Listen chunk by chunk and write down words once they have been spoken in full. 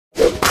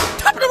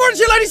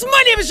morning to you ladies,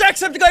 my name is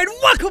Jacksepticeye and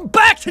welcome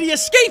back to the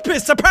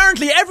Escapists,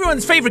 apparently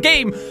everyone's favourite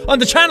game on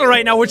the channel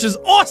right now, which is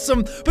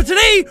awesome. But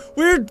today,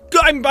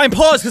 I'm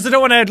paused because I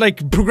don't want to,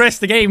 like, progress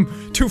the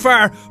game too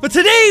far. But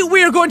today,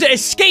 we are going to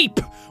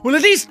escape. Well,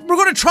 at least, we're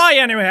going to try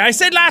anyway. I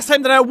said last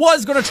time that I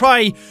was going to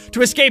try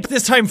to escape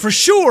this time for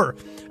sure.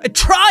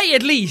 Try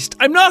at least.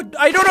 I don't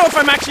know if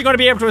I'm actually going to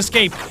be able to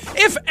escape.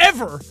 If I'm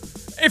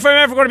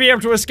ever going to be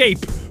able to escape.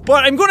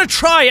 But I'm going to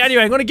try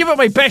anyway. I'm going to give it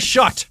my best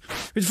shot.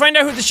 We'll find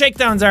out who the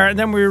shakedowns are and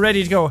then we're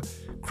ready to go.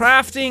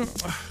 Crafting.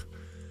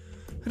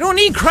 I don't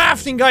need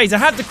crafting, guys. I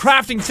have the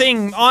crafting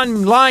thing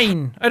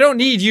online. I don't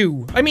need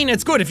you. I mean,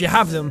 it's good if you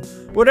have them.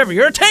 Whatever.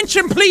 Your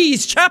attention,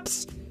 please,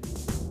 chaps.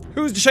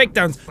 Who's the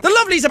shakedowns? The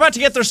lovelies about to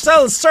get their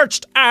cells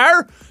searched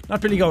are... Not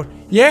Billy Goat.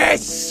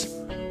 Yes!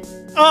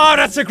 Oh,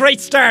 that's a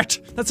great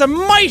start. That's a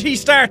mighty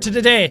start to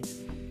the day.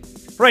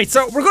 Right,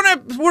 so we're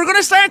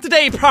gonna start the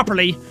day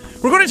properly.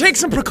 We're gonna take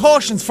some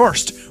precautions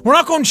first. We're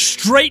not going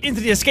straight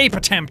into the escape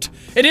attempt.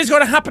 It is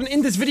gonna happen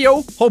in this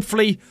video,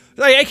 hopefully.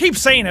 I keep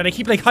saying it, I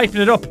keep like hyping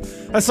it up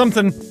as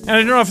something, and I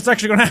don't know if it's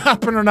actually gonna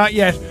happen or not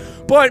yet.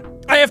 But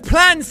I have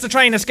plans to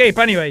try and escape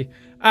anyway.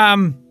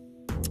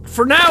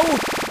 For now,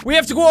 we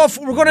have to go off.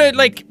 We're gonna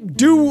like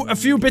do a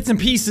few bits and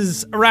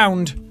pieces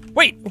around.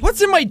 Wait,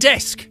 what's in my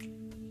desk?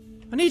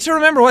 I need to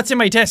remember what's in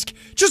my desk,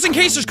 just in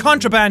case there's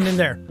contraband in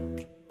there.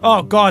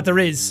 Oh god, there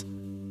is.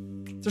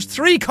 There's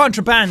 3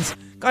 contrabands.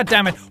 God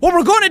damn it. What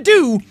we're gonna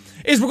do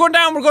is we're going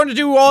down, we're gonna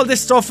do all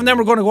this stuff, and then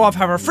we're gonna go off,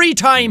 have our free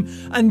time,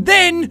 and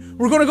then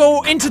we're gonna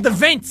go into the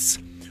vents.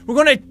 We're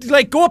gonna,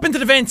 like, go up into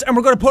the vents, and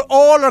we're gonna put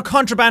all our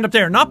contraband up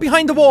there, not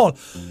behind the wall.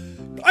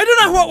 I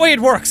don't know what way it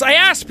works. I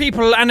asked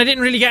people, and I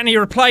didn't really get any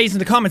replies in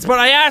the comments, but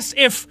I asked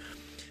if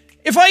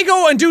I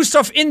go and do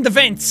stuff in the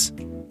vents,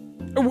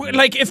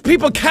 like, if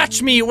people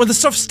catch me, will the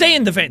stuff stay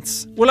in the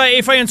vents?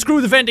 If I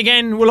unscrew the vent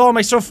again, will all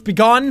my stuff be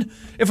gone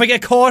if I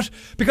get caught?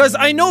 Because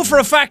I know for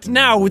a fact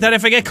now that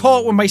if I get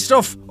caught with my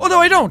stuff, although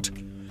I don't know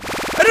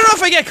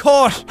if I get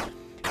caught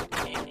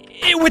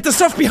with the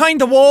stuff behind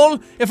the wall,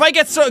 if I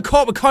get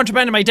caught with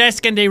contraband in my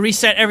desk and they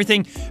reset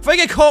everything, if I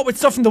get caught with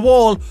stuff in the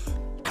wall,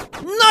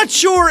 not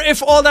sure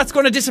if all that's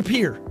gonna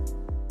disappear.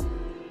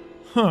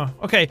 Huh,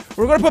 okay,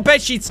 we're gonna put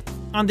bed sheets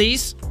on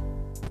these.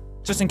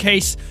 Just in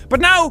case. But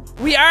now,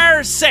 we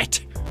are set.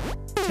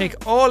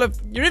 Take all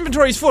of... Your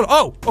inventory is full.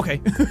 Oh,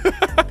 okay.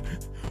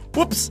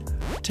 Whoops.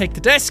 Take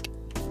the desk.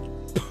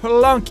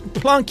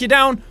 Plonk you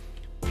down.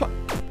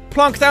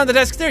 Plonk down the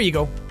desk. There you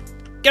go.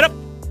 Get up.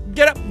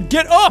 Get up.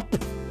 Get up!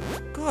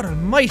 God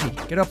almighty.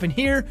 Get up in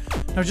here.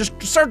 Now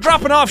just start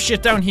dropping off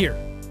shit down here.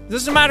 It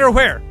doesn't matter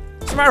where.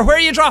 It doesn't matter where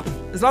you drop it.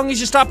 As long as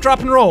you stop,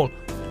 drop, and roll.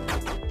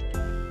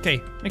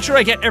 Okay. Make sure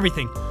I get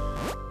everything.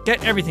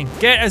 Get everything.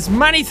 Get as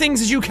many things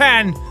as you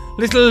can.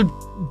 Little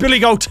Billy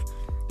Goat.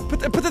 Put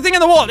the thing on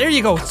the wall. There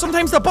you go.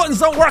 Sometimes the buttons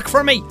don't work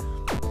for me.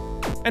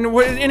 And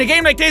we're in a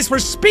game like this where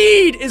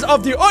speed is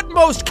of the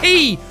utmost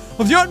key,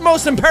 of the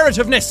utmost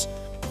imperativeness.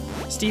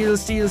 Steal,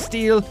 steal,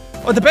 steal.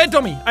 Oh, the bed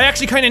dummy. I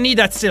actually kind of need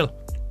that still.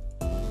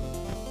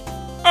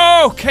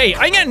 Okay,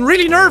 I'm getting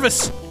really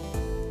nervous.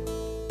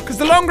 Because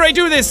the longer I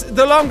do this,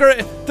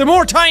 the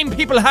more time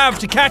people have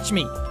to catch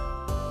me.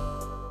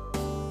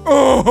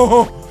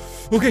 Oh,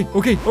 okay.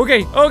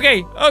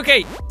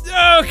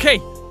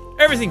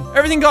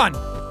 Everything gone.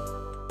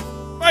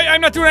 I'm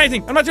not doing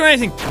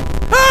anything.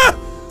 Ah!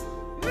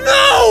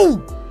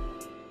 No!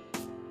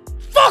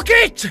 Fuck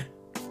it!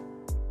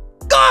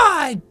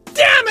 God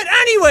damn it!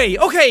 Anyway,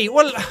 okay,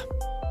 well,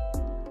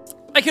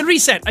 I can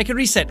reset.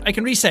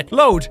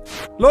 Load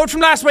from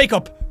last wake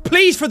up.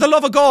 Please, for the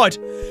love of God.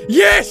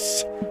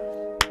 Yes!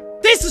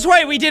 This is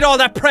why we did all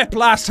that prep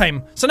last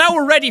time. So now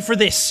we're ready for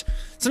this.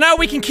 So now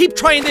we can keep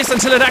trying this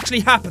until it actually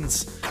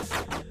happens.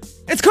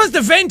 It's because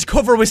the vent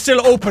cover was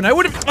still open. I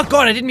would've- oh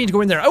god, I didn't mean to go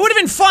in there. I would've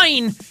been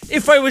fine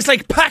if I was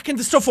like packing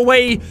the stuff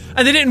away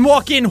and they didn't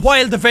walk in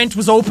while the vent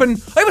was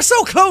open. I was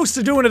so close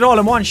to doing it all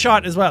in one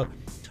shot as well.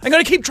 I'm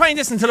gonna keep trying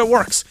this until it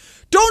works.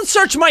 Don't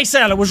search my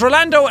cell. It was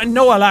Rolando and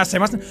Noah last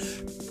time, wasn't it?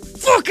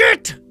 Fuck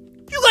it!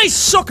 You guys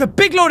suck a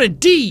big load of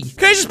D.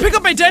 Can I just pick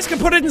up my desk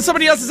and put it in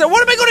somebody else's cell?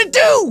 What am I gonna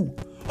do?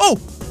 Oh!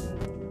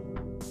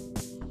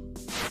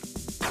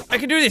 I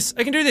can do this.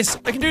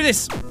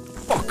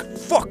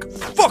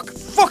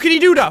 Fuckity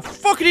doo dah!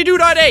 Fuckity doo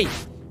dah day!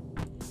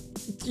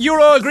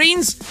 Euro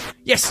greens?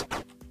 Yes.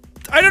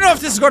 I don't know if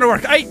this is gonna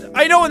work.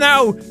 I know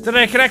now that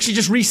I can actually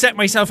just reset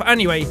myself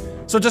anyway,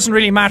 so it doesn't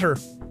really matter.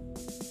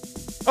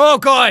 Oh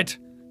god.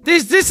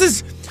 These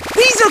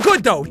are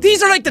good though.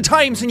 These are like the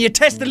times when you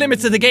test the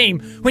limits of the game,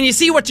 when you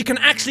see what you can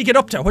actually get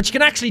up to, what you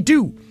can actually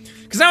do.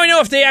 Because now I know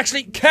if they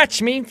actually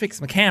catch me.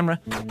 Fix my camera.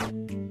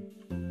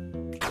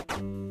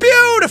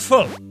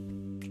 Beautiful!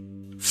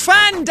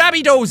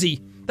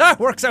 Fan-dabby-dozy. That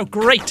works out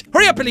great.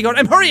 Hurry up, Billy Goat.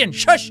 I'm hurrying.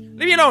 Shush.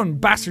 Leave me alone,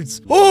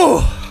 bastards.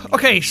 Oh,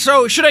 okay,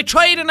 so should I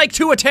try it in like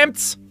 2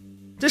 attempts?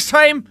 This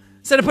time?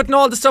 Instead of putting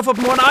all the stuff up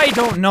in one? I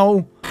don't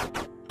know.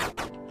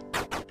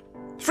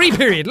 Free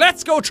period.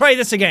 Let's go try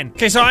this again.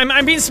 Okay, so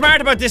I'm being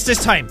smart about this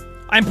time.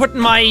 I'm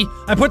putting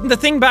the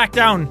thing back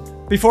down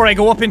before I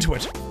go up into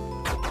it.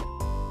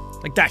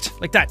 Like that,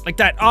 like that, like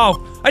that.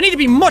 Oh, I need to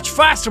be much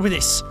faster with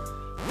this.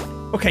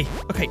 Okay,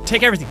 okay,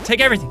 take everything,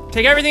 take everything,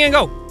 take everything and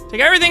go. Take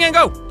everything and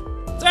go.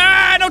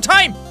 Ah, no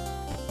time.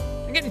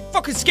 I'm getting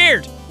fucking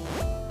scared.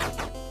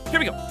 Here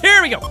we go,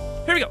 here we go,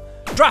 here we go.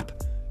 Drop,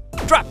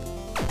 drop,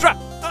 drop.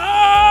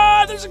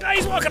 Ah, there's a guy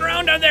who's walking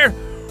around down there.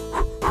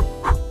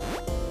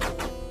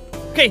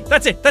 Okay,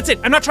 that's it, that's it.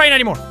 I'm not trying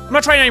anymore. I'm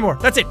not trying anymore.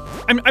 That's it.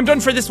 I'm done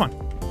for this one.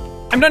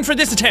 I'm done for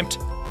this attempt.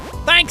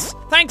 Thanks,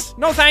 thanks,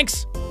 no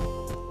thanks.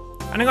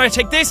 And I'm gonna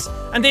take this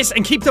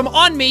and keep them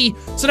on me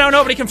so now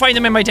nobody can find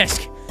them in my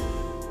desk.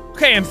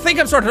 Okay, I think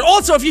I'm sorted.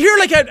 Also, if you hear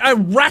like a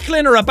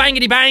rattling or a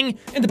bangity bang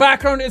in the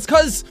background, it's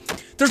because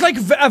there's like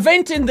a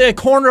vent in the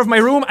corner of my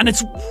room and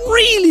it's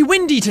really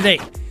windy today.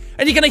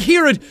 And you're gonna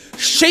hear it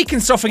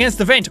shaking stuff against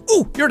the vent.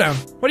 Ooh, you're down.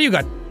 What do you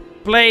got?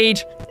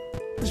 Blade.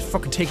 Just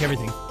fucking take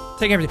everything.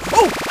 Take everything.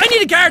 Oh, I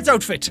need a guard's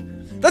outfit.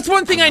 That's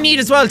one thing I need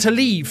as well to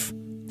leave.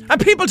 And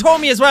people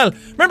told me as well,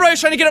 remember I was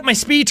trying to get up my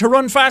speed to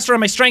run faster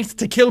and my strength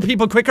to kill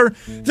people quicker?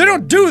 They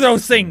don't do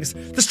those things.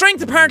 The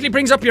strength apparently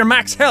brings up your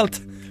max health.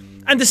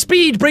 And the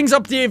speed brings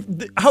up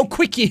how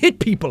quick you hit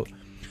people.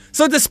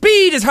 So the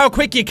speed is how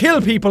quick you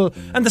kill people,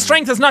 and the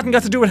strength has nothing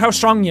got to do with how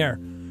strong you are.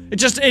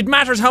 It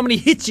matters how many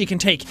hits you can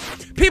take.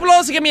 People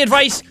also give me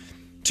advice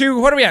to,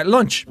 what are we at,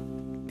 lunch.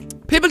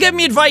 People give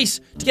me advice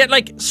to get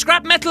like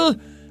scrap metal,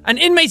 an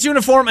inmate's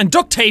uniform and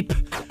duct tape,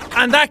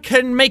 and that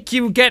can make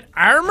you get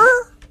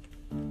armor?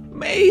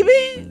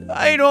 Maybe?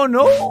 I don't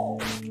know.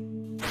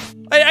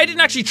 I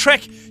didn't actually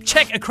check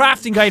a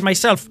crafting guide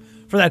myself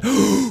for that.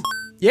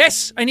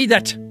 Yes, I need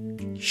that.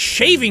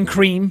 Shaving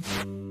cream?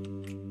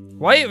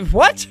 Why?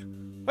 What?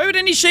 Why would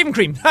I need shaving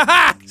cream?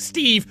 Haha!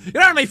 Steve,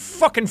 you're out of my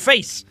fucking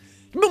face.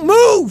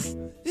 Move!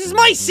 This is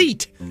my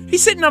seat.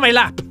 He's sitting on my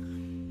lap.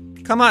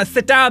 Come on,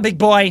 sit down, big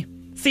boy.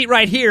 Seat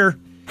right here.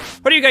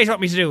 What do you guys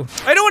want me to do?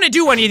 I don't want to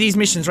do any of these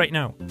missions right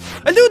now.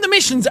 I'll do the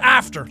missions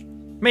after.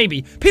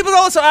 Maybe. People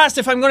also asked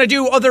if I'm going to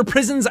do other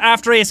prisons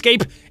after I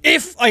escape.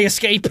 If I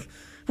escape.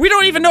 We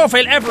don't even know if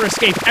I'll ever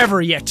escape ever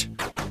yet.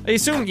 I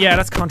assume, yeah,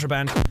 that's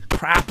contraband.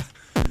 Crap.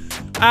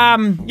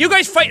 You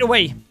guys fight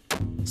away.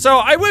 So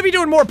I will be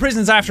doing more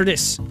prisons after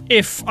this,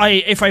 if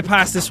I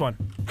pass this one.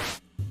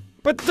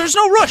 But there's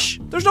no rush.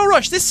 There's no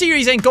rush. This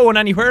series ain't going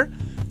anywhere.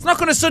 It's not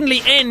gonna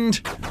suddenly end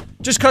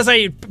just because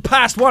I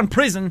passed one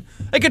prison.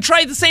 I could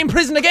try the same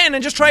prison again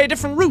and just try a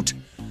different route.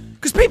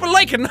 Because people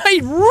like it and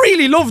I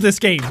really love this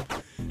game.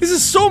 This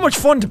is so much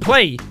fun to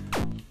play.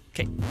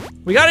 Okay,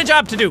 we got a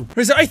job to do.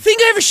 I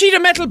think I have a sheet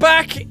of metal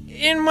back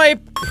in my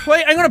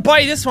plate. I'm gonna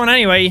buy this one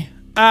anyway.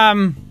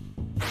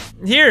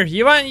 Here,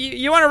 you want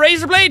a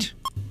razor blade?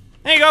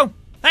 There you go.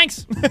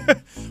 Thanks.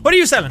 What are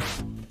you selling?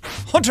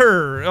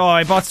 Hunter. Oh,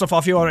 I bought stuff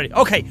off you already.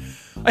 Okay.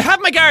 I have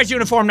my guard's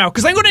uniform now,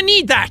 because I'm gonna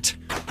need that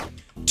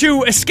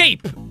to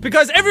escape.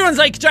 Because everyone's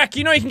like, Jack,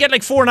 you know you can get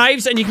like 4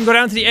 knives and you can go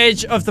down to the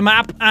edge of the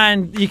map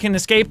and you can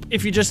escape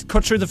if you just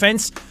cut through the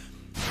fence.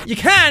 You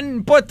can,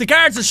 but the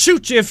guards will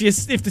shoot you if they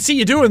see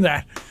you doing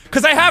that.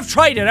 Because I have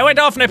tried it. I went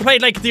off and I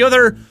played like the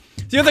other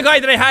guy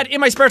that I had in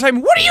my spare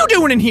time. What are you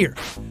doing in here?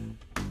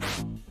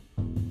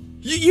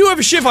 You have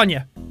a shiv on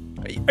you.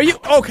 Are you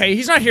okay?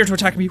 He's not here to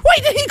attack me. Why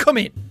did he come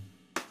in?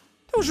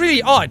 That was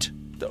really odd.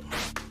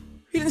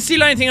 He didn't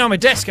steal anything on my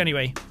desk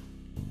anyway.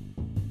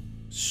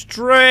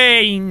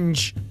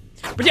 Strange.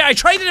 But yeah, I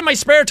tried it in my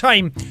spare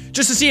time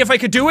just to see if I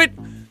could do it.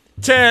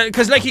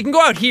 Because like you can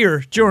go out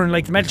here during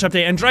like the metal shop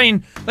day and try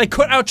and like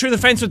cut out through the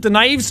fence with the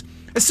knives.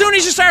 As soon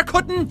as you start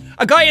cutting,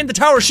 a guy in the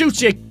tower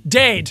shoots you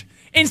dead.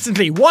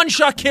 Instantly. 1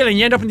 shot kill and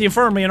you end up in the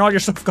infirmary and all your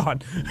stuff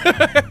gone.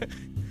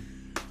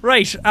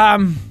 Right,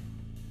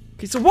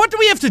 okay, so what do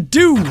we have to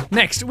do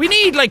next? We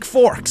need, like,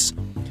 forks.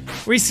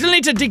 We still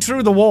need to dig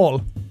through the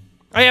wall.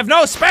 I have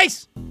no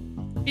space!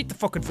 Eat the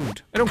fucking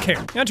food. I don't care.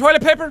 You want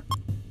toilet paper?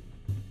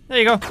 There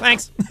you go,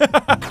 thanks.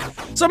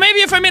 So maybe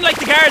if I'm in, like,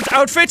 the guard's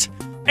outfit,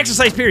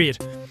 exercise period.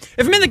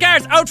 If I'm in the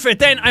guard's outfit,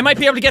 then I might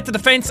be able to get to the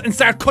fence and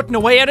start cutting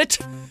away at it.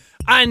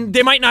 And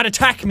they might not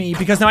attack me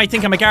because now I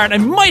think I'm a guard. I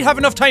might have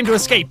enough time to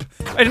escape.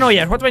 I don't know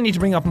yet. What do I need to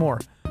bring up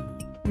more?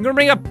 I'm gonna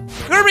bring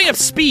up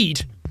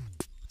speed.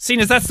 Seeing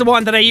as that's the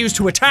one that I use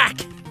to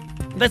attack.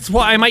 That's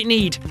what I might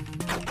need.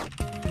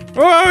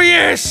 Oh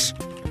yes!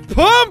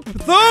 Pump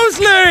those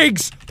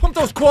legs! Pump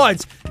those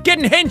quads!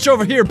 Getting hench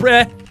over here,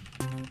 bruh.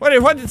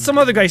 What did some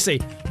other guy say?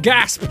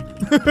 Gasp.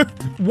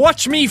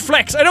 Watch me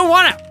flex. I don't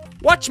wanna.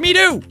 Watch me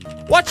do.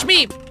 Watch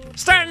me.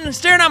 Staring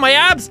at my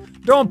abs.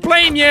 Don't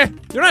blame you.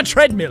 You're on a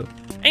treadmill.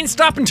 Ain't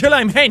stopping till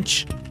I'm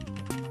hench.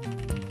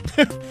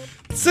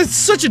 It's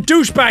such a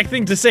douchebag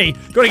thing to say.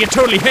 Gonna get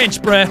totally hench,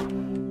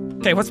 bruh.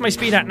 Okay, what's my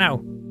speed at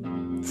now?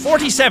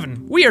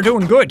 47. We are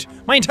doing good.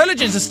 My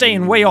intelligence is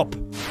staying way up.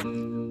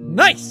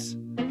 Nice.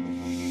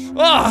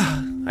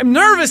 Oh, I'm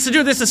nervous to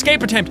do this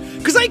escape attempt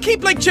because I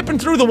keep like chipping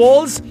through the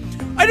walls.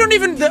 I don't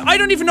even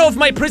know if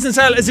my prison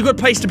cell is a good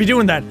place to be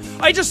doing that.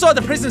 I just saw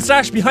the prison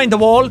stash behind the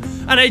wall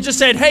and I just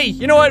said, hey,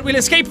 you know what? We'll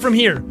escape from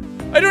here.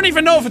 I don't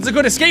even know if it's a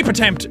good escape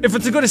attempt, if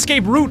it's a good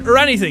escape route or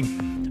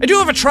anything. I do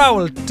have a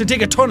trowel to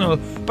dig a tunnel,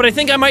 but I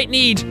think I might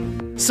need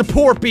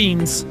support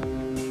beams.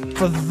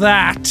 for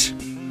that.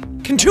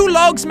 Can 2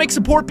 logs make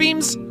support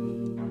beams?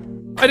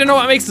 I don't know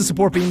what makes the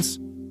support beams.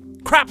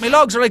 Crap, my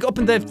logs are like up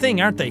in the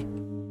thing, aren't they?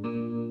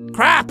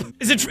 Crap!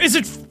 Is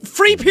it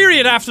free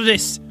period after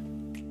this?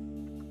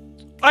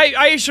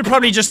 I should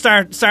probably just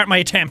start my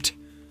attempt.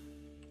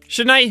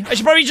 Shouldn't I? I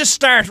should probably just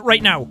start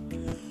right now.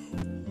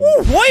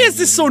 Ooh, why is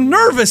this so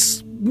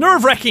nervous?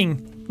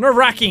 Nerve-wracking.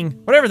 Nerve-wracking.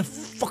 Whatever the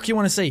fuck you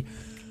want to say.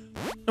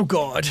 Oh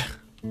god.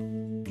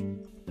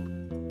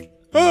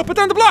 Oh, put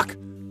down the block!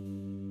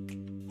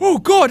 Oh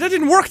god, that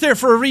didn't work there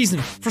for a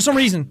reason. For some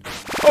reason.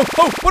 Oh,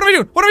 what am I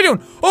doing? What am I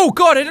doing? Oh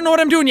god, I don't know what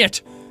I'm doing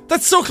yet.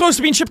 That's so close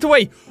to being chipped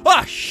away.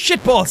 Ah,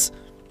 shitballs.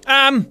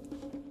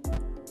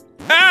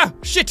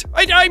 Shit.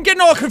 I'm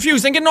getting all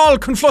confused. I'm getting all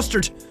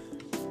conflustered.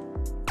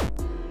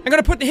 I'm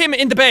gonna put him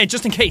in the bed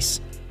just in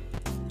case.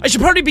 I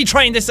should probably be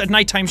trying this at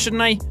nighttime,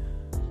 shouldn't I?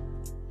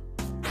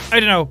 I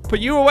don't know. Put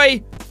you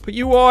away. Put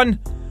you on.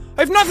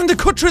 I have nothing to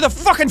cut through the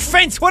fucking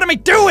fence. What am I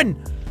doing?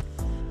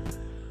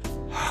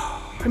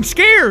 I'm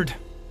scared.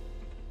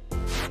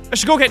 I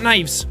should go get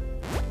knives.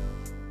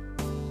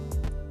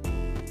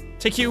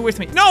 Take you with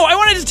me. No, I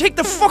wanted to take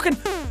the fucking...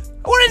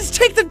 I wanted to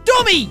take the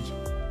dummy!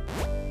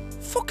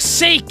 Fuck's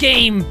sake,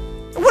 game!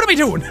 What am I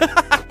doing?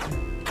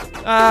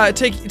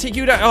 Take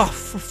you down. Oh,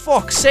 for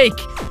fuck's sake.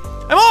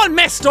 I'm all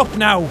messed up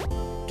now.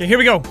 Okay, here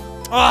we go.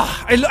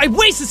 Ah, I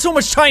wasted so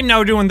much time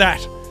now doing that.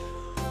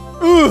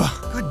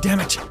 Ugh, god damn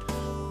it.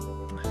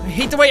 I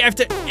hate the way I have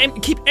to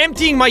keep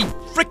emptying my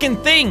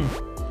frickin' thing.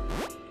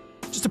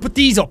 Just to put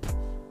these up.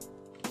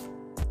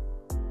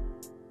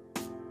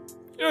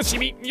 You don't see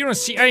me. You don't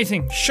see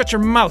anything. Shut your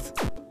mouth.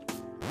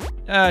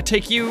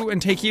 Take you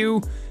and take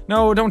you.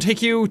 No, don't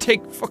take you.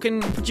 Take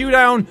fucking... Put you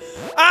down.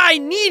 I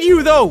need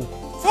you though.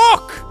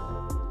 Fuck.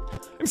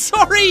 I'm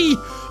sorry.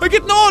 I'm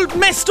getting all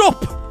messed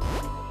up.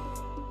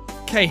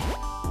 Okay.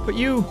 Put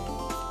you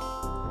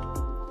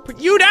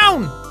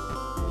down.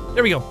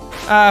 There we go.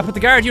 Put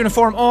the guard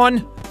uniform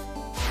on.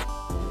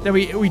 Then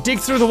we dig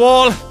through the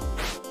wall.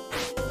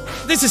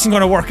 This isn't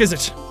gonna work, is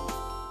it?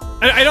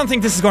 I don't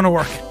think this is gonna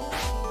work.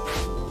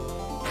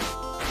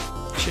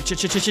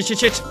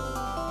 Shit.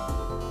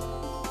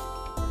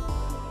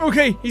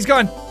 Okay, he's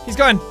gone. He's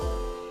gone.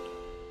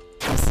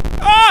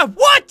 Ah,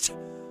 what?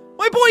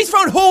 My boys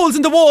found holes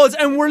in the walls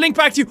and we're linked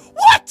back to you.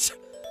 What?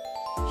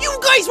 You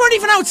guys weren't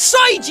even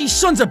outside, you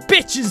sons of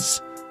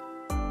bitches.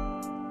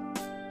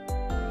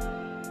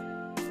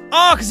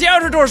 Oh, because the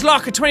outer doors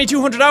lock at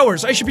 2200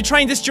 hours. I should be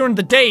trying this during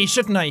the day,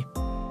 shouldn't I?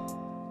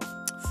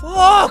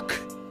 Fuck!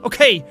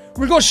 Okay,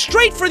 we'll go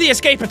straight for the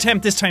escape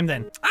attempt this time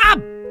then. Ah,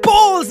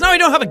 balls! Now I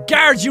don't have a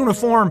guard's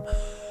uniform.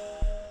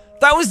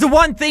 That was the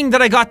one thing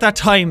that I got that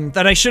time,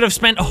 that I should have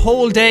spent a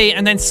whole day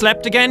and then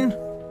slept again.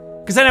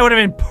 Because then I would have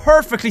been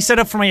perfectly set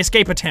up for my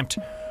escape attempt.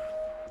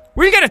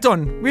 We'll get it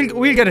done.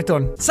 We'll get it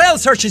done. Cell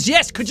searches,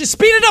 yes. Could you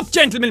speed it up,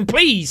 gentlemen,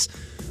 please?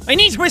 I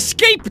need to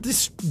escape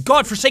this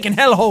godforsaken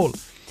hellhole.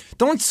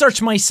 Don't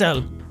search my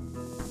cell.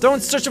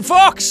 Don't search it.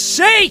 Fuck's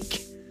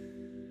sake!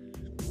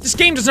 This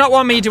game does not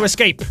want me to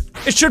escape.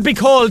 It should be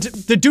called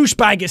the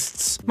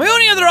douchebagists. My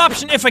only other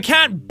option, if I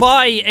can't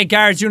buy a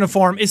guard's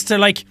uniform, is to,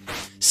 like,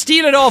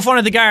 steal it off one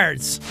of the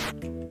guards.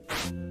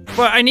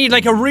 But I need,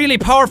 like, a really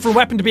powerful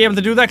weapon to be able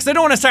to do that, because I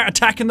don't want to start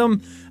attacking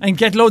them and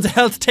get loads of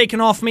health taken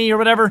off me or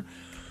whatever.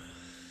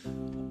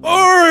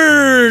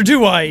 Or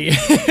do I?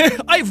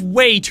 I've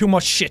way too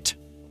much shit.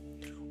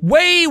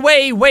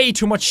 Way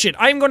too much shit.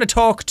 I'm gonna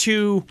talk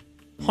to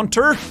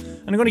Hunter,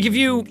 and I'm gonna give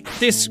you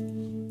this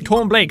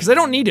comb blade, because I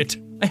don't need it.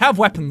 I have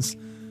weapons.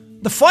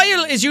 The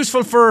file is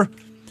useful for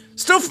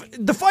stuff.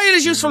 The file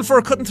is useful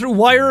for cutting through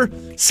wire,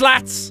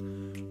 slats,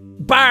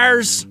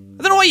 bars.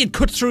 I don't know why you'd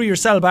cut through your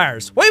cell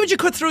bars. Why would you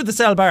cut through the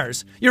cell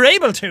bars? You're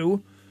able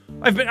to.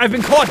 I've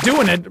been caught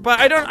doing it, but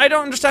I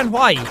don't understand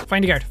why.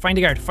 Find a guard, find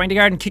a guard, find a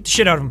guard and kick the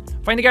shit out of him.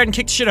 Find a guard and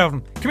kick the shit out of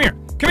him.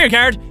 Come here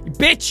guard, you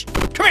bitch.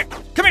 Come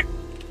here.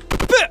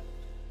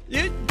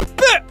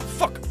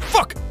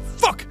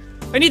 Fuck.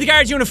 I need the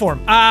guard's uniform.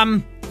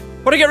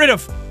 What do I get rid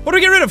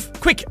of?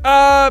 Quick,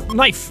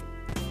 knife.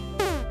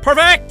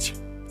 Perfect.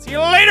 See you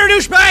later,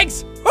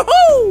 douchebags.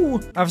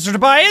 Woohoo! Officer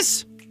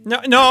Tobias?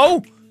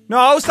 No,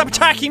 stop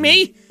attacking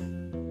me.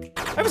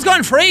 I was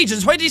gone for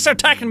ages. Why did you start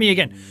attacking me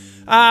again?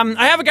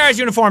 I have a guard's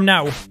uniform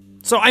now,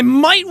 so I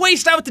might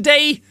waste out the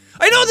day.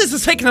 I know this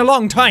is taking a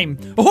long time,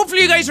 but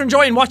hopefully you guys are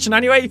enjoying watching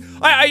anyway.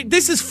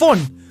 This is fun.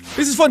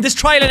 This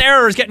trial and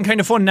error is getting kind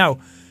of fun now.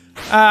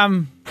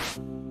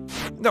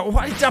 No,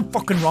 what is that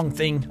fucking wrong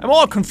thing? I'm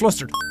all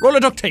conflustered. Roll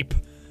of duct tape.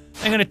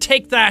 I'm gonna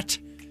take that,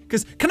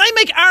 because can I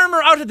make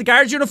armor out of the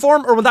guard's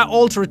uniform, or will that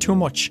alter it too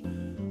much?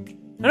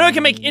 I know I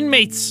can make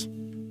inmates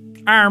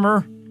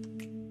armor.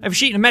 I have a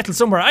sheet of metal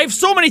somewhere. I have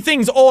so many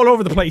things all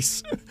over the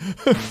place.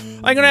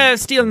 I'm gonna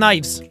steal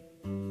knives.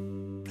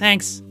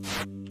 Thanks.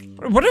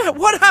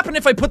 What happened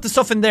if I put the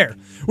stuff in there?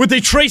 Would they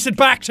trace it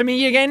back to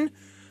me again?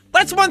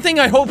 That's one thing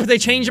I hope they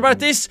change about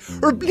this,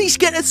 or at least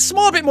get a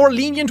small bit more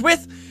lenient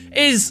with,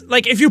 is,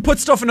 like, if you put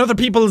stuff in other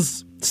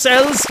people's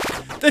cells,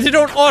 that they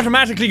don't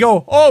automatically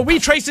go, oh, we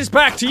trace this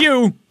back to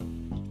you,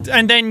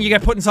 and then you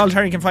get put in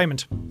solitary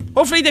confinement.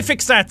 Hopefully they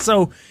fix that,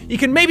 so you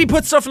can maybe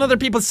put stuff in other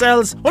people's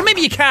cells. Well,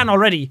 maybe you can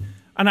already.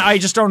 And I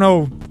just don't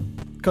know.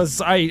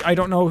 Because I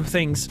don't know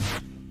things.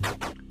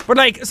 But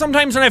like,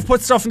 sometimes when I've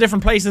put stuff in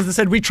different places, they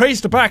said, we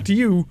traced it back to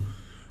you.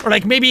 Or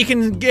like, maybe you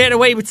can get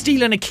away with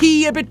stealing a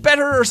key a bit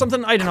better or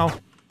something. I don't know.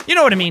 You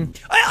know what I mean.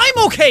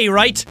 I'm okay,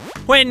 right?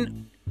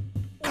 When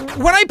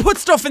I put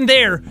stuff in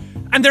there,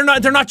 and they're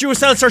not due a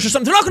cell search or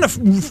something, they're not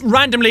gonna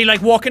randomly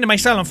like walk into my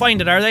cell and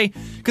find it, are they?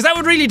 Because that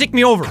would really dick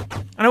me over.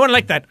 And I wouldn't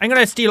like that. I'm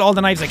gonna steal all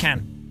the knives I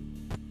can.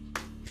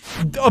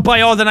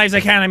 By all the knives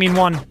I can, I mean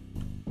one.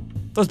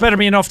 Those better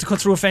be enough to cut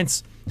through a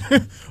fence.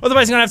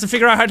 Otherwise I'm gonna have to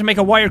figure out how to make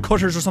a wire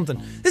cutters or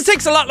something. This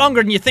takes a lot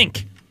longer than you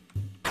think.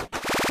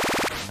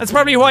 That's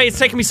probably why it's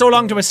taken me so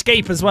long to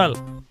escape as well.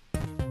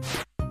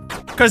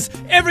 Because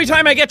every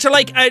time I get to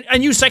like a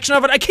new section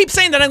of it, I keep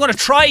saying that I'm gonna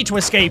try to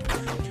escape.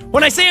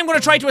 When I say I'm gonna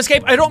try to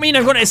escape, I don't mean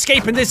I'm gonna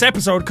escape in this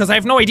episode, because I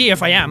have no idea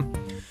if I am.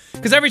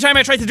 Because every time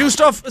I try to do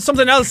stuff,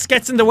 something else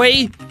gets in the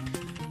way.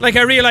 Like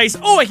I realize,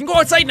 oh, I can go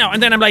outside now,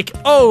 and then I'm like,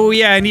 oh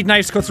yeah, I need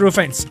knives to cut through a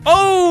fence.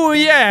 Oh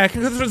yeah, I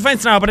can cut through the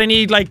fence now, but I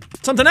need like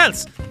something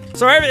else.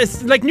 So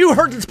it's like new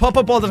hurdles pop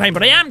up all the time,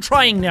 but I am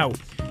trying now.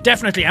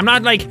 Definitely, I'm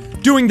not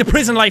like doing the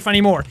prison life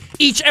anymore.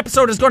 Each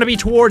episode is going to be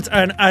towards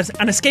an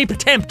escape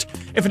attempt,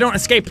 if I don't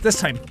escape this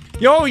time.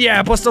 Oh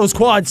yeah, bust those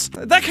quads.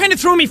 That kind of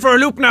threw me for a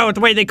loop now, the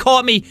way they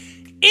caught me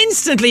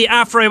instantly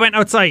after I went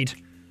outside.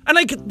 And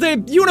like,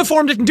 the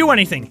uniform didn't do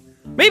anything.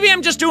 Maybe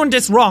I'm just doing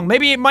this wrong.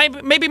 Maybe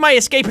my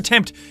escape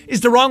attempt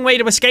is the wrong way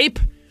to escape.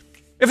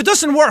 If it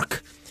doesn't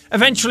work,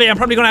 eventually I'm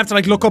probably gonna have to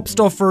like look up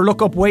stuff or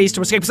look up ways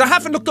to escape, because I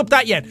haven't looked up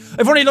that yet.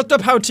 I've only looked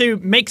up how to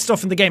make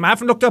stuff in the game. I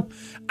haven't looked up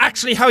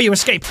actually how you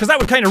escape, because that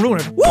would kind of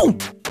ruin it. Woo!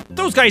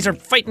 Those guys are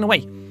fighting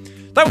away.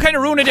 That would kind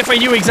of ruin it if I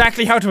knew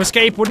exactly how to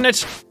escape, wouldn't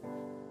it?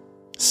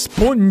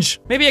 Sponge.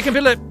 Maybe I can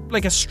build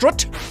like a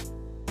strut?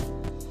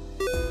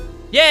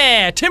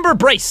 Yeah, timber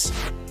brace.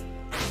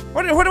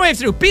 What do I have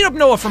to do? Beat up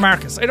Noah for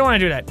Marcus. I don't want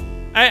to do that.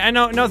 I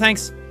know, no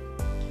thanks.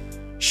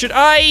 Should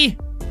I?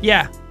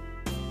 Yeah.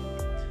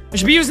 I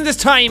should be using this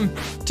time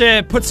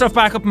to put stuff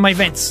back up in my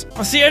vents.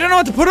 Oh, see, I don't know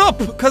what to put up,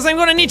 because I'm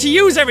gonna need to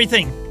use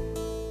everything.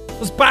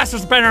 Those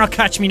bastards better not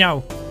catch me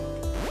now.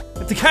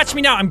 If they catch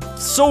me now, I'm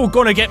so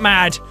gonna get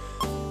mad.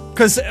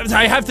 Because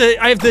I have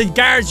the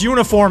guard's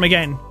uniform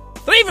again.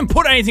 Did I even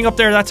put anything up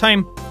there that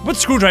time? I put a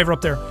screwdriver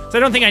up there, so I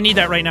don't think I need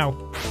that right now.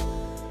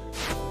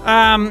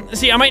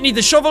 See, I might need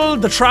the shovel,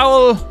 the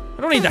trowel.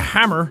 I don't need the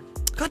hammer.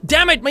 God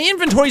damn it, my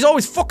inventory's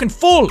always fucking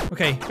full.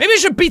 Okay, maybe I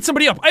should beat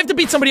somebody up. I have to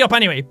beat somebody up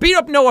anyway. Beat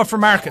up Noah for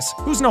Marcus.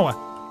 Who's Noah?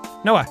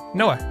 Noah.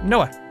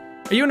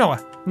 Are you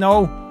Noah?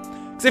 No.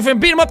 Because if I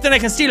beat him up, then I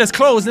can steal his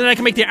clothes, and then I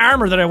can make the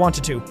armor that I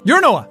wanted to.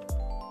 You're Noah.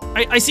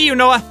 I see you,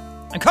 Noah.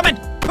 I'm coming.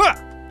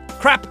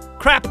 Crap.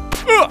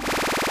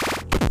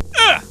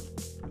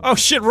 Oh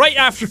shit,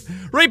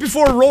 right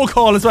before roll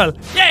call as well.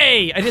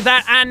 Yay! I did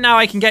that, and now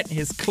I can get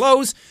his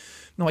clothes.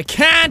 No, I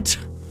can't.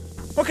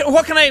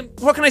 What can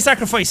I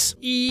sacrifice?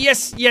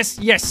 Yes.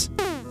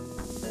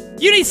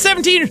 You need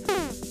 17.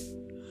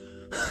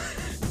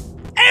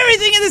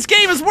 Everything in this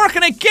game is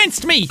working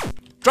against me.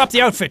 Drop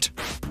the outfit.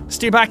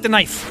 Steal back the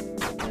knife.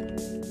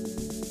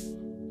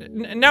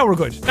 Now we're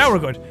good.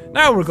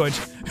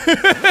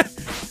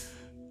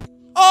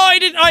 Oh,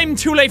 I'm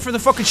too late for the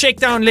fucking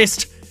shakedown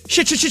list.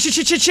 Shit.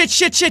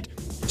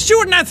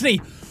 Stuart and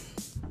Anthony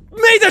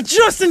made that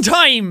just in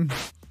time.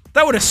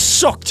 That would have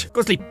sucked.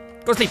 Go sleep,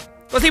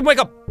 wake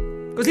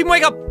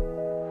up.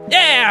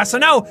 Yeah, so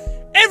now,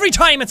 every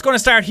time it's gonna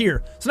start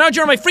here. So now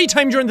during my free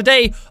time during the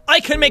day,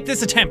 I can make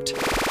this attempt.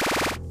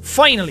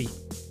 Finally.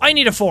 I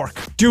need a fork.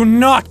 Do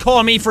not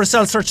call me for a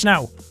cell search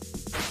now.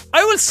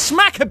 I will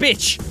smack a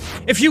bitch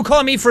if you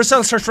call me for a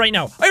cell search right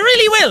now. I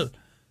really will.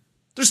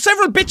 There's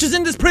several bitches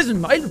in this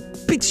prison. I'll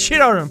beat the shit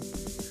out of them.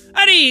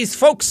 At ease,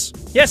 folks.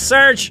 Yes,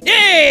 Sarge.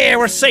 Yeah,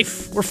 we're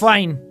safe. We're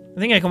fine. I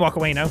think I can walk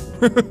away now.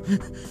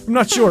 I'm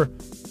not sure.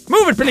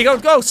 Move it, Billy.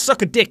 Go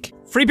suck a dick.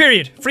 Free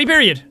period.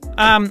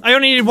 I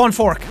only needed one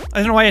fork. I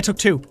don't know why I took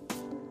two.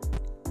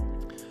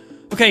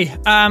 Okay,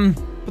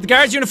 put the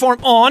guard's uniform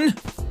on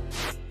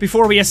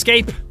before we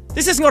escape.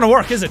 This isn't gonna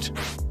work, is it?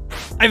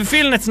 I have a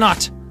feeling it's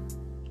not.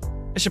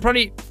 I should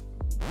probably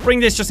bring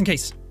this just in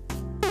case.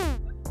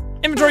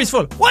 Inventory's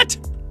full. What?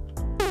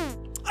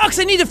 Oh, cause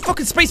I need a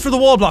fucking space for the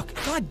wall block.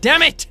 God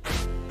damn it.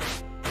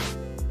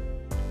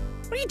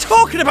 What are you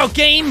talking about,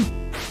 game?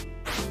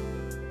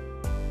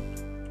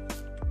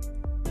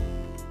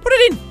 Put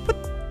it in.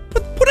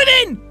 Put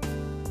it in.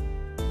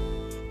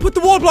 Put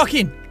the wall block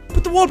in.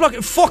 Put the wall block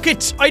in. Fuck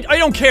it. I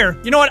don't care.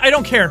 You know what? I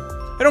don't care.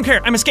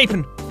 I'm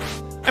escaping.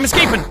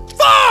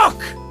 Fuck!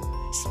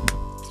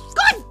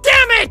 God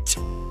damn it!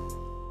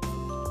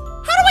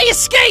 How do I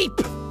escape?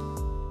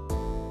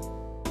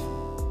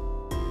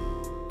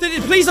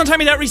 Please don't tell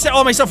me that reset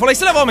all my stuff. Well, I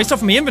still have all my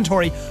stuff in my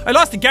inventory. I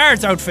lost the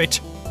guard's outfit.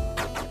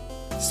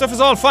 Stuff is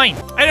all fine.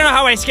 I don't know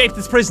how I escaped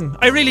this prison.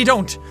 I really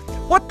don't.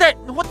 What the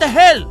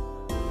hell?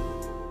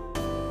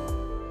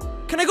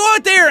 Can I go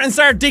out there and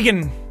start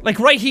digging? Like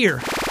right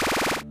here?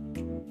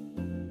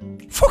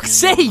 Fuck's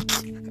sake!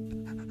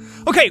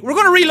 Okay, we're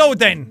gonna reload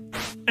then.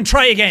 and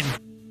try again.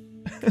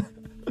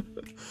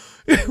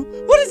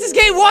 What does this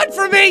game want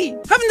from me?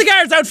 Having the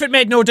guard's outfit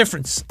made no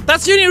difference.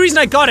 That's the only reason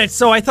I got it,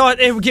 so I thought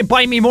it would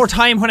buy me more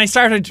time when I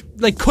started,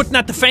 like, cutting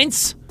at the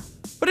fence.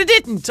 But it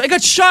didn't. I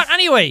got shot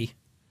anyway.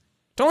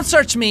 Don't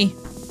search me.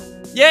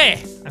 Yeah,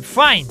 I'm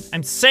fine.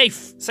 I'm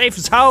safe. Safe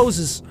as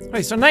houses.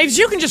 Right, so knives,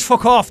 you can just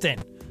fuck off then.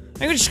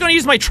 I'm just gonna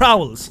use my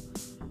trowels.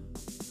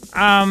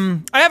 I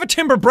have a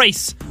timber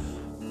brace.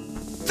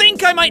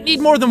 Think I might need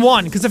more than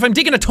one, because if I'm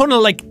digging a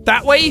tunnel like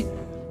that way,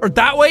 or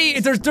that way,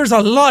 there's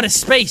a lot of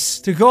space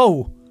to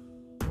go.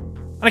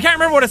 And I can't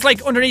remember what it's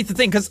like underneath the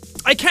thing, because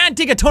I can't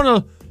dig a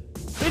tunnel.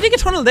 Can I dig a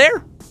tunnel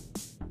there?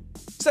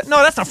 No,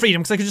 that's not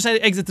freedom, because I could just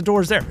exit the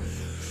doors there.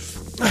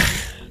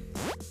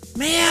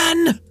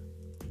 Man!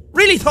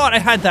 Really thought I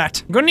had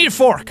that. I'm gonna need a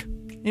fork.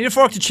 I need a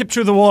fork to chip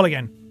through the wall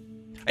again.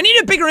 I need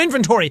a bigger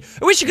inventory.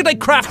 I wish you could, like,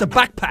 craft a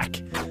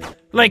backpack.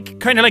 Like,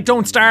 kinda like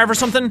Don't Starve or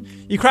something.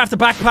 You craft a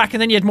backpack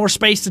and then you had more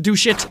space to do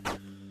shit.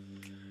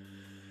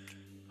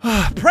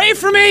 Pray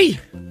for me!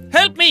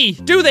 Help me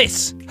do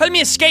this! Help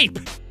me escape!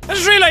 I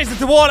just realized that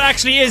the wall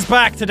actually is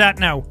back to that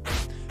now.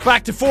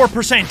 Back to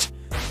 4%.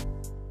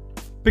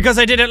 Because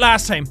I did it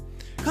last time.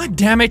 God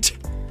damn it.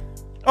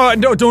 Oh,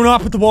 no, do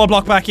not put the wall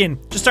block back in.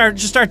 Just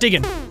start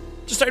digging.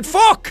 Just start-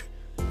 fuck!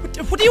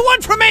 What do you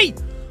want from me?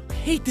 I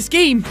hate this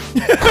game.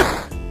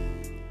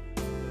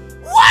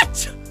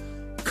 What?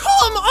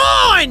 Come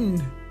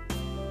on!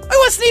 I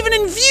wasn't even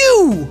in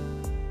view!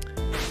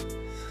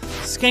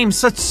 This game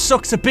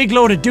sucks a big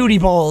load of duty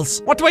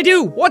balls. What do I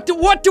do? What do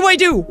I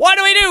do? What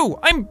do I do?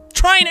 I'm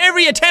trying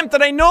every attempt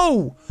that I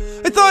know.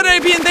 I thought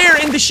I'd be in there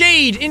in the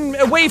shade,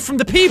 away from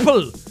the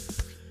people.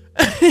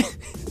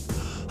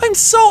 I'm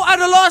so at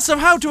a loss of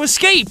how to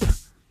escape.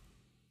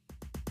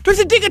 Do I have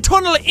to dig a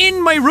tunnel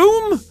in my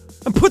room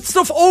and put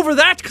stuff over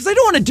that? Because I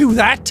don't want to do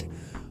that.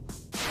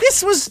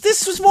 This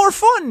was more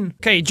fun.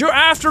 Okay,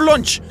 after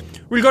lunch,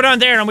 we'll go down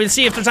there and we'll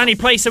see if there's any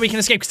place that we can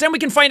escape. Because then we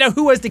can find out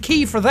who has the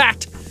key for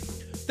that.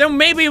 Then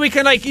maybe we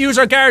can, like, use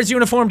our guard's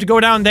uniform to go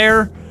down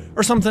there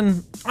or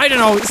something. I don't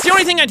know. It's the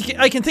only thing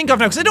I can think of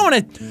now. Because I don't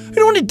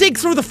want to dig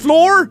through the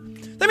floor.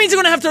 That means I'm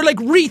gonna have to, like,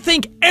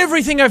 rethink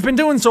everything I've been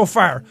doing so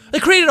far. I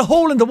created a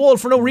hole in the wall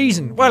for no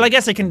reason. Well, I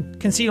guess I can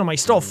conceal my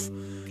stuff.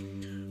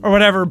 Or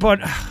whatever,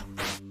 but...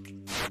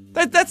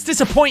 That's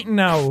disappointing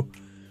now.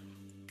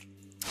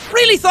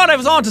 Really thought I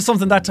was onto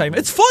something that time.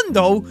 It's fun,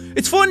 though.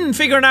 It's fun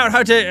figuring out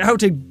how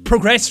to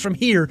progress from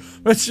here.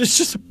 But it's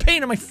just a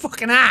pain in my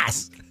fucking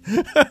ass.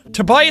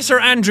 Tobias or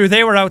Andrew,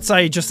 they were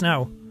outside just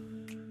now.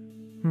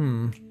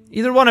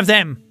 Either one of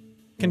them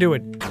can do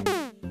it.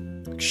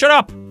 Shut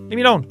up! Leave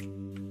me alone.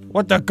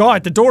 What the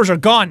god? The doors are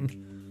gone.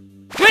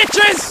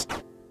 Glitches!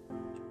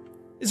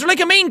 Is there like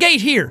a main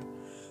gate here?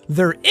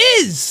 There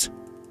is!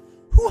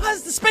 Who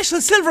has the special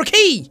silver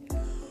key?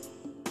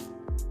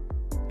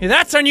 Okay,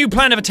 that's our new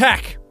plan of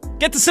attack.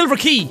 Get the silver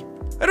key.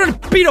 I don't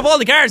want to beat up all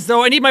the guards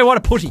though. I need my water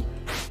putty.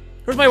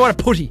 Where's my water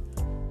putty?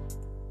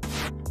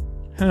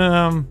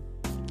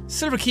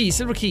 Silver key,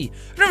 silver key.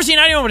 I've never seen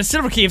anyone with a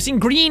silver key. I've seen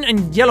green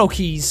and yellow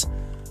keys.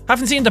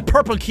 Haven't seen the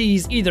purple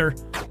keys either.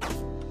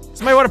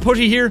 Is my water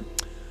putty here?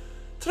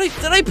 Did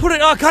I put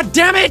it? Oh, god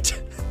damn it!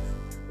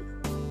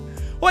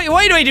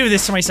 Why do I do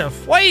this to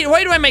myself? Why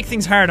do I make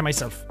things hard on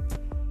myself?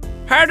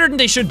 Harder than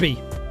they should be.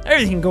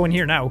 Everything can go in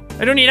here now.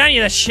 I don't need any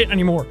of that shit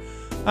anymore.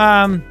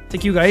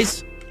 Take you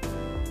guys.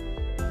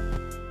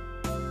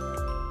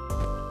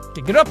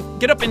 Okay, get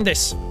up in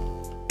this.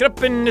 Get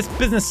up in this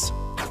business.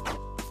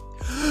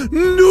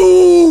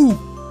 No!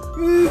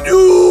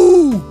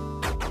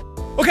 No!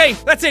 Okay,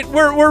 that's it.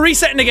 We're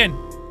resetting again.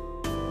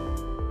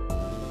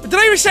 Did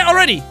I reset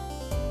already?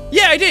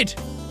 Yeah, I did.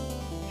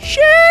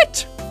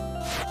 Shit!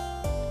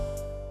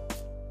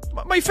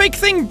 My fake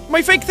thing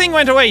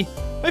went away.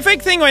 My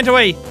fake thing went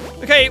away.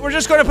 Okay, we're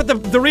just gonna put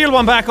the real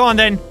one back on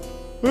then.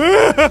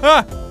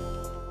 God,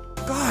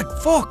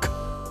 fuck.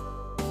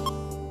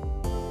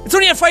 It's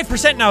only at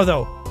 5% now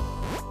though.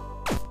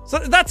 So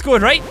that's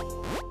good, right?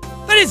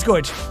 That is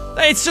good.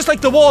 It's just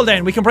like the wall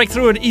then. We can break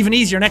through it even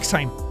easier next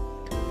time.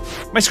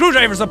 My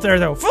screwdriver's up there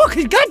though. Fuck,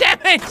 god damn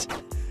it!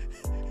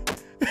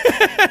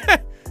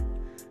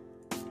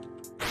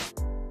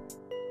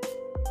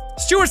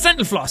 Stuart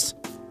Sentinel Floss.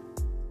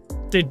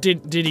 Did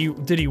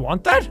he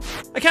want that?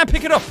 I can't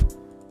pick it up.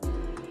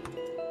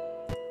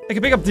 I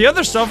can pick up the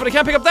other stuff, but I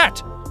can't pick up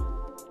that.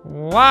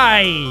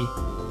 Why?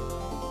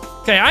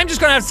 Okay, I'm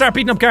just gonna have to start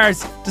beating up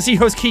guards to see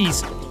who's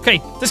keys.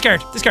 Okay, this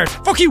guard.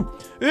 Fuck you!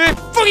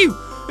 Fuck you!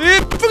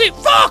 Fuck you!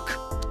 Fuck!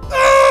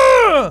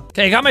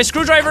 Okay, I got my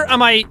screwdriver and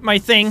my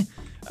thing.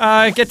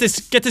 Get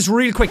this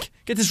real quick.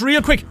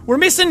 We're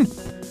missing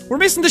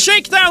the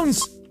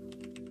shakedowns!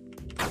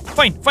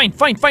 Fine.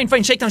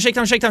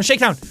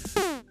 Shakedown.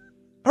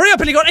 Hurry up,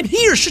 Polygon, I'm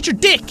here! Shut your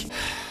dick!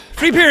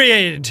 Free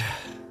period.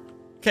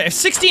 Okay, I have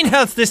 16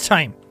 health this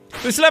time.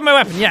 Do I still have my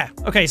weapon? Yeah.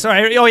 Okay,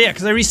 sorry. Oh yeah,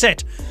 because I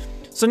reset.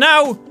 So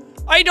now,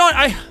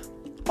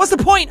 what's the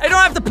point? I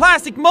don't have the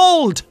plastic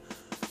mold!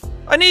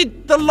 I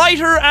need the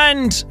lighter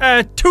and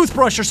a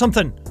toothbrush or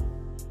something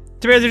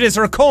to be able to do this,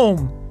 or a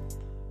comb.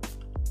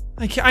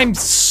 I'm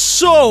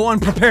so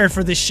unprepared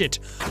for this shit.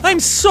 I'm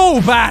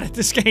so bad at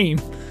this game.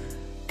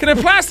 Can a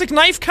plastic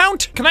knife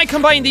count? Can I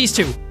combine these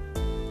two?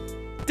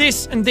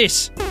 This and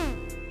this.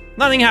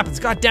 Nothing happens.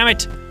 God damn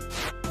it.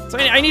 So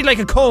I need like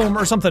a comb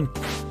or something.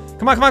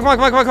 Come on, come on, come on,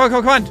 come on, come on, come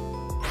on, come on.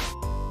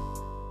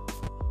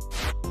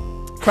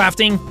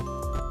 Crafting.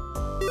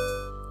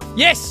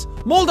 Yes!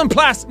 Molten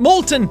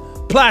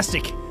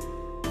plastic.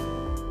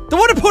 The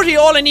water putty,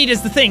 all I need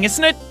is the thing,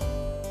 isn't it?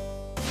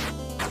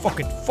 Fuck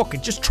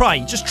it, just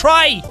try.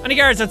 Any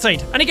guards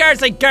outside? Any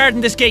guards like guarding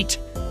this gate?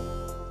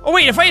 Oh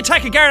wait, if I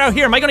attack a guard out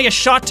here, am I gonna get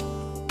shot?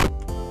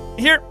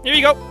 Here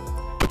you go.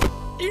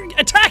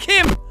 Attack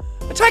him!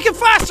 Attack him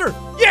faster!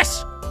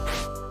 Yes!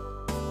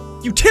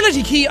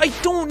 Utility key, I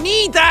don't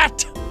need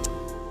that!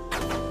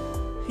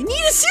 I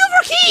need a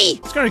silver key!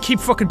 I'm just gonna keep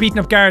fucking beating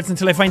up guards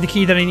until I find the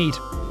key that I need.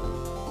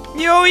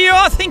 You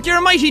all think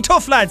you're mighty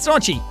tough lads,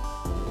 don't you?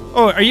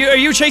 Oh, are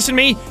you chasing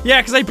me?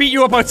 Yeah, because I beat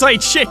you up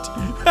outside, shit!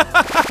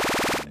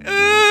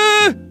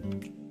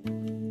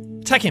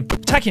 Attack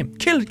him,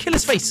 kill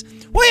his face.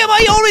 Why am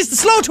I always the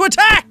slow to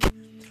attack?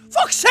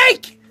 Fuck's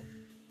sake!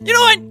 You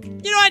know what?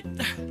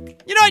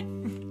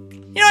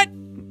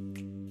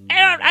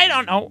 I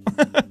don't know.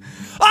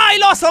 I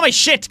lost all my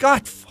shit,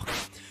 god fuck.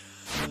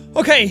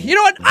 Okay, you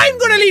know what? I'm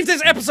gonna leave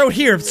this episode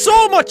here.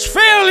 So much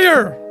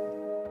failure!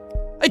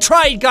 I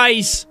tried,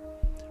 guys.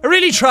 I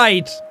really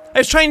tried. I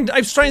was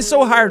trying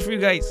so hard for you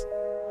guys.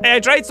 I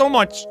tried so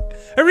much.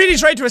 I really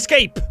tried to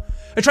escape.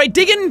 I tried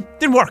digging,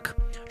 didn't work.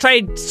 I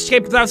tried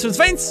escaping the house through the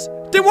fence,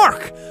 didn't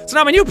work. So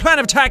now my new plan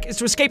of attack is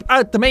to escape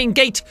out the main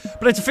gate,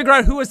 but I have to figure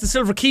out who has the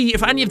silver key,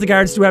 if any of the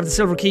guards do have the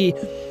silver key,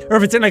 or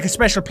if it's in like a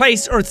special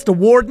place, or it's the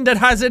warden that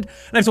has it,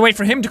 and I have to wait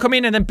for him to come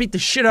in and then beat the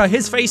shit out of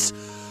his face.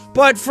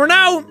 But for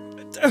now,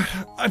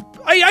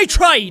 I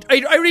tried.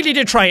 I really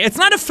did try. It's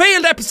not a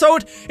failed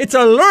episode, it's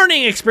a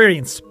learning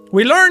experience.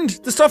 We learned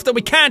the stuff that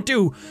we can't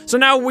do, so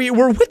now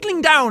we're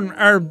whittling down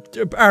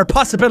our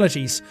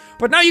possibilities.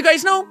 But now you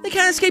guys know they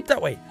can't escape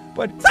that way.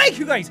 But thank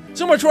you guys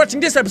so much for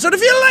watching this episode.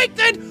 If you liked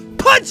it,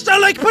 punch the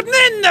like button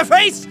in the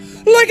face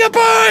like a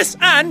boss,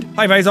 and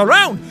high fives all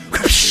around.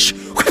 Whoosh,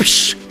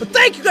 whoosh. But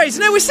thank you guys,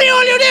 and now we see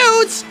all you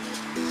dudes.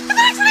 And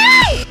that's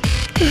me.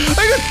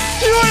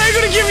 You know what? I'm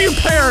gonna give you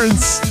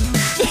parents.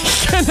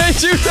 Can I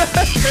do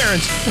that,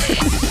 parents?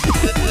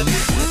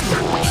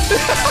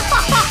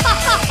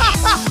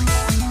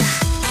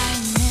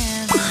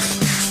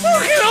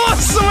 Fucking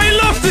awesome! I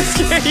love this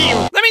game!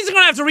 That means I'm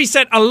gonna have to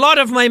reset a lot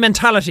of my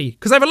mentality,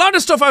 because I have a lot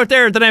of stuff out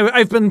there that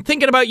I've been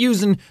thinking about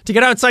using to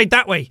get outside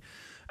that way.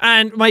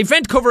 And my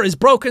vent cover is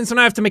broken, so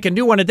now I have to make a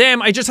new one of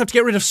them. I just have to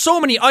get rid of so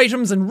many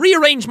items and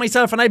rearrange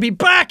myself, and I'll be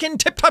back in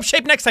tip-top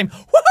shape next time.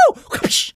 Woohoo!